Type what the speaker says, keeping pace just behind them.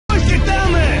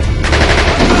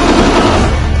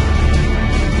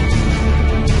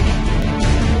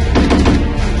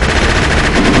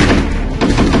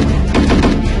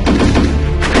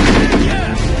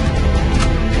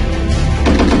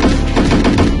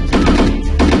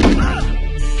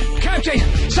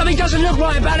Something doesn't look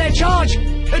right about their charge.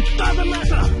 It doesn't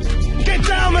matter! Get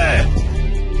down there!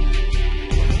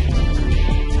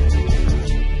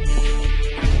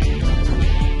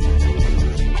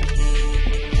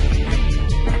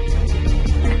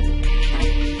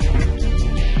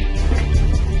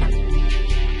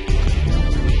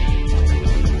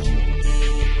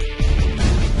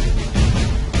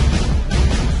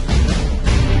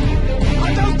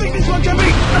 I don't think this one can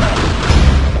be...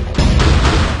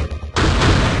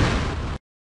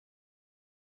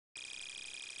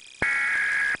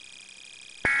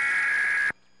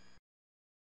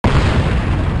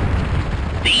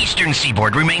 The eastern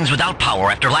seaboard remains without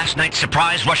power after last night's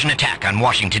surprise Russian attack on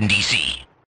Washington, D.C.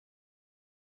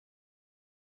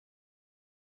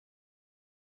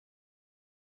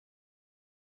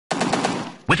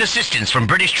 With assistance from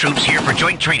British troops here for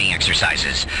joint training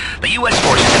exercises, the U.S.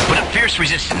 forces have put up fierce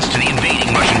resistance to the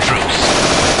invading Russian troops.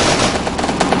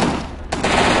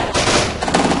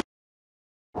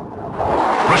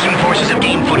 Russian forces have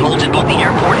gained footholds at both the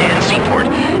airport and seaport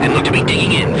and look to be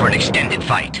digging in for an extended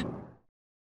fight.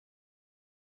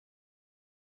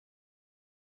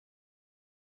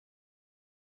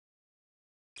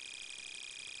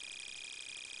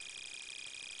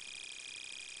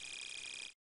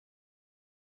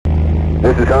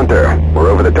 This is Hunter. We're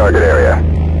over the target area.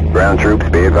 Ground troops,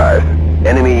 be advised.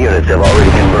 Enemy units have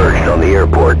already converged on the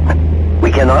airport.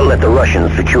 We cannot let the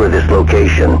Russians secure this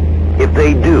location. If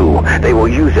they do, they will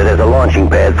use it as a launching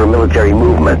pad for military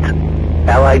movement.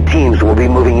 Allied teams will be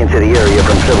moving into the area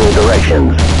from several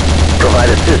directions. Provide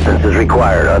assistance as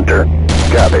required, Hunter.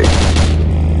 Copy.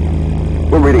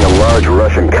 We're reading a large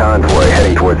Russian convoy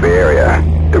heading towards the area.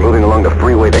 They're moving along the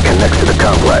freeway that connects to the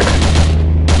complex.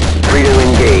 Free to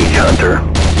engage, Hunter.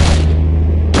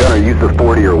 Gunner, use the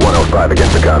 40 or 105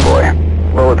 against the convoy.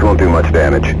 Bullets won't do much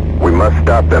damage. We must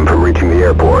stop them from reaching the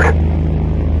airport.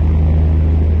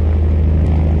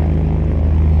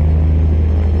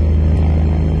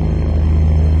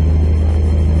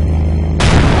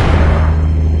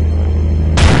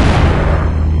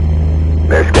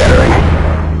 They're scattering.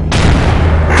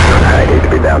 I'd hate to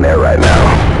be down there right now.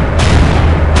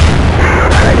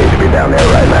 I'd hate to be down there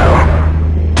right now.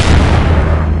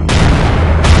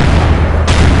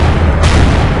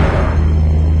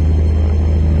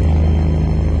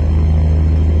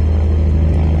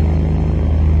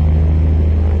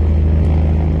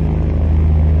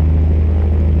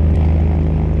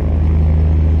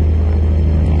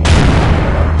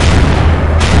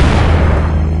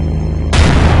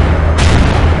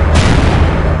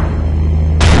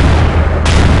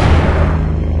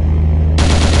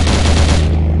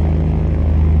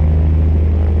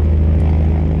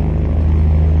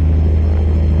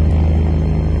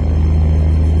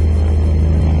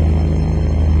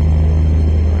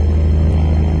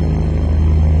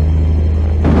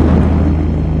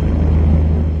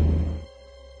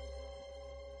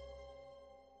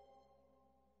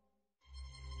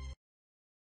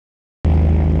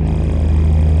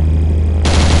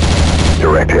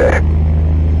 Direct hit.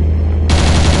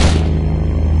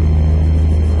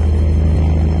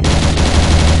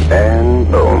 And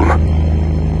boom.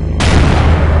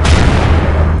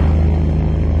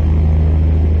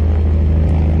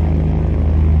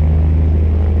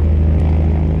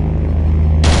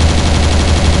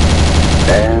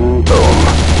 And boom.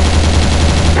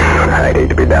 I'd hate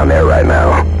to be down there right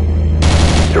now.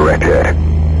 Direct hit.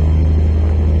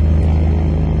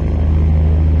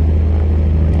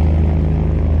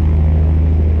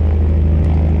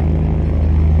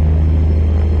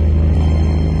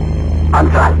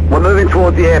 Hunter, we're moving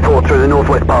towards the airport through the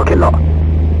northwest parking lot.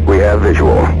 We have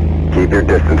visual. Keep your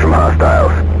distance from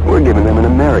hostiles. We're giving them an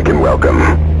American welcome.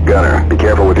 Gunner, be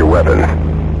careful with your weapons.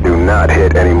 Do not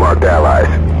hit any marked allies.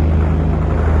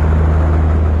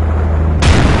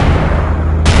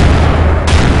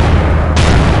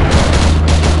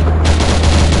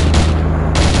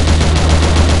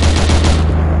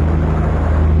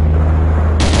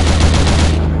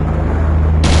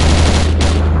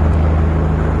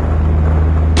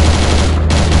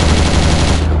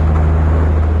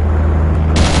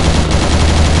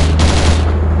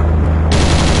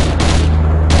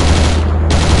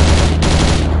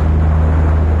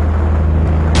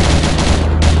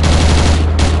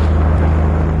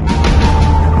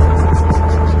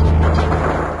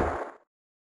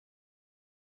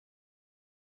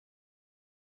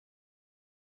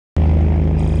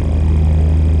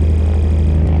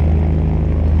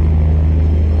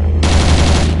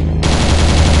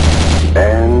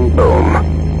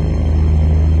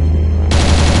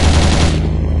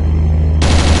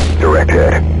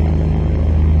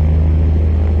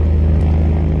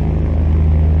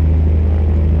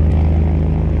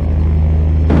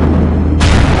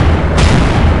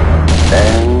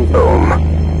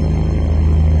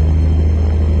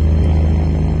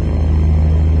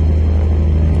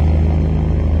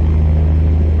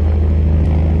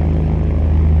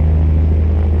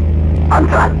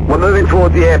 moving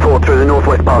towards the airport through the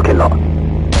northwest parking lot.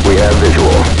 We have visual.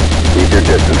 Keep your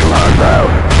distance from hostiles.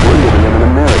 We're giving them an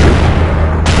American.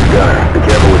 Gunner, be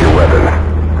careful with your weapons.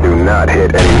 Do not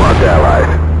hit any marked allies.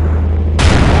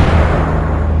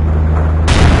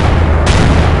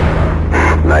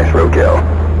 Nice roadkill.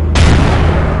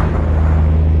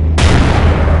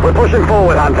 We're pushing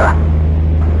forward, Hunter.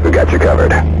 We got you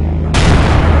covered.